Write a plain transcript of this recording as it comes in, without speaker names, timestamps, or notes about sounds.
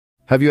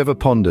Have you ever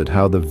pondered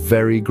how the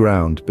very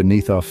ground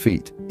beneath our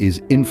feet is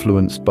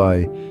influenced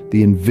by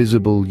the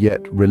invisible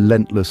yet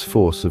relentless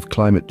force of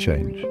climate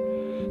change?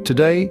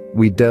 Today,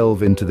 we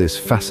delve into this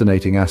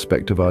fascinating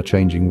aspect of our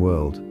changing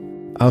world.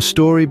 Our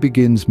story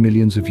begins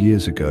millions of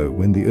years ago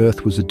when the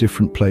Earth was a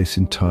different place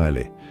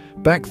entirely.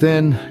 Back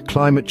then,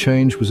 climate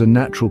change was a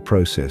natural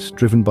process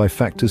driven by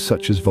factors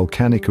such as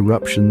volcanic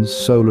eruptions,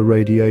 solar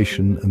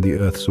radiation, and the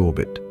Earth's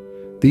orbit.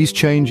 These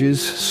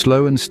changes,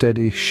 slow and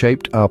steady,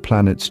 shaped our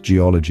planet's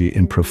geology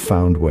in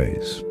profound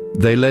ways.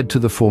 They led to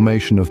the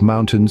formation of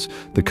mountains,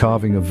 the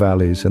carving of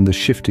valleys, and the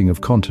shifting of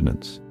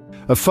continents.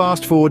 A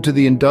fast forward to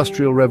the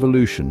Industrial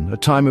Revolution, a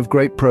time of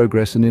great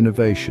progress and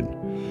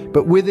innovation.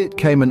 But with it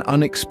came an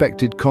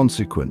unexpected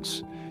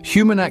consequence.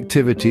 Human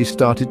activity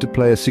started to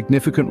play a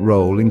significant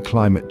role in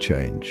climate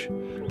change.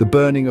 The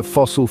burning of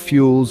fossil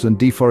fuels and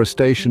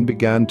deforestation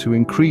began to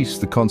increase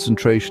the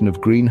concentration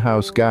of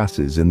greenhouse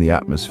gases in the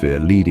atmosphere,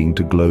 leading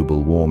to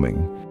global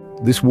warming.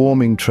 This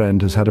warming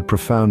trend has had a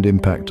profound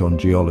impact on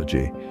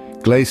geology.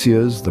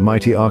 Glaciers, the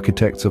mighty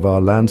architects of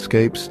our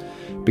landscapes,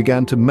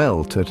 began to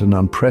melt at an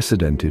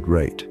unprecedented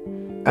rate.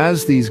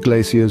 As these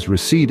glaciers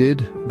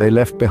receded, they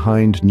left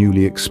behind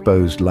newly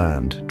exposed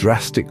land,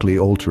 drastically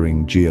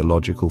altering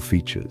geological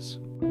features.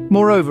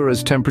 Moreover,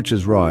 as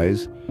temperatures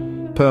rise,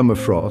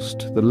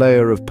 permafrost, the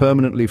layer of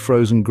permanently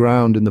frozen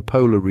ground in the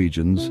polar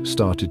regions,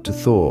 started to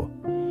thaw.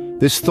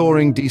 This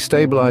thawing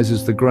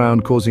destabilizes the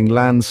ground, causing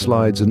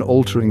landslides and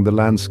altering the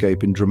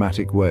landscape in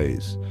dramatic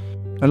ways.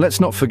 And let's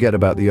not forget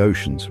about the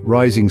oceans.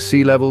 Rising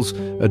sea levels,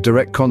 a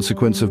direct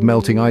consequence of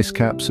melting ice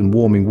caps and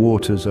warming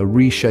waters, are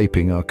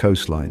reshaping our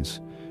coastlines.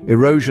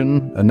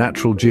 Erosion, a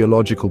natural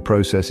geological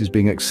process, is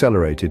being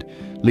accelerated,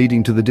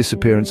 leading to the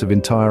disappearance of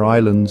entire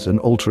islands and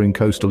altering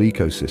coastal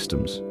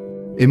ecosystems.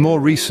 In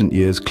more recent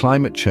years,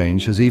 climate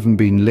change has even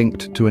been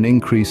linked to an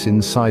increase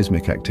in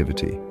seismic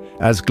activity.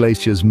 As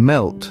glaciers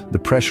melt, the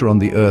pressure on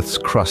the Earth's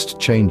crust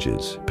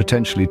changes,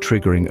 potentially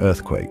triggering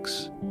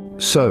earthquakes.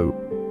 So,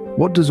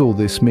 what does all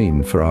this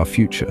mean for our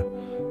future?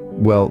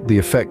 Well, the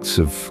effects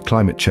of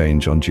climate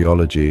change on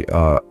geology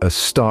are a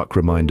stark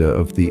reminder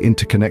of the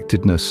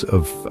interconnectedness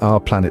of our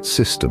planet's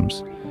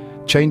systems.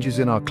 Changes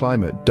in our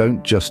climate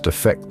don't just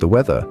affect the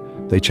weather,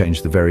 they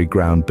change the very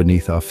ground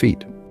beneath our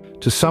feet.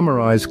 To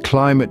summarize,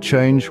 climate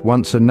change,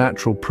 once a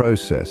natural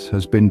process,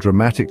 has been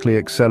dramatically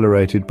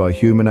accelerated by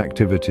human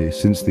activity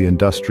since the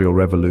Industrial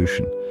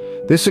Revolution.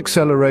 This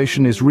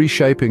acceleration is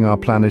reshaping our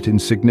planet in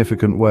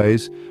significant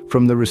ways,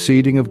 from the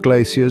receding of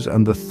glaciers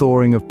and the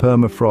thawing of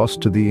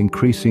permafrost to the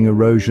increasing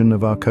erosion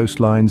of our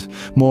coastlines.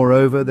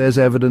 Moreover, there's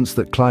evidence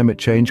that climate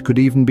change could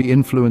even be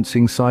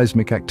influencing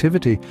seismic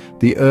activity.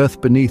 The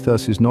Earth beneath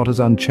us is not as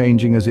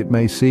unchanging as it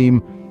may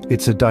seem.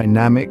 It's a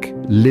dynamic,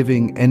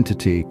 living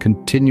entity,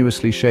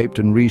 continuously shaped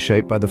and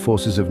reshaped by the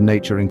forces of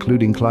nature,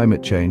 including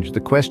climate change. The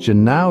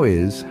question now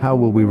is, how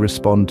will we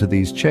respond to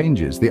these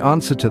changes? The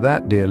answer to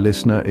that, dear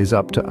listener, is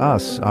up to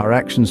us. Our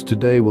actions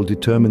today will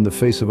determine the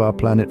face of our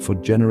planet for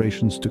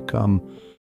generations to come.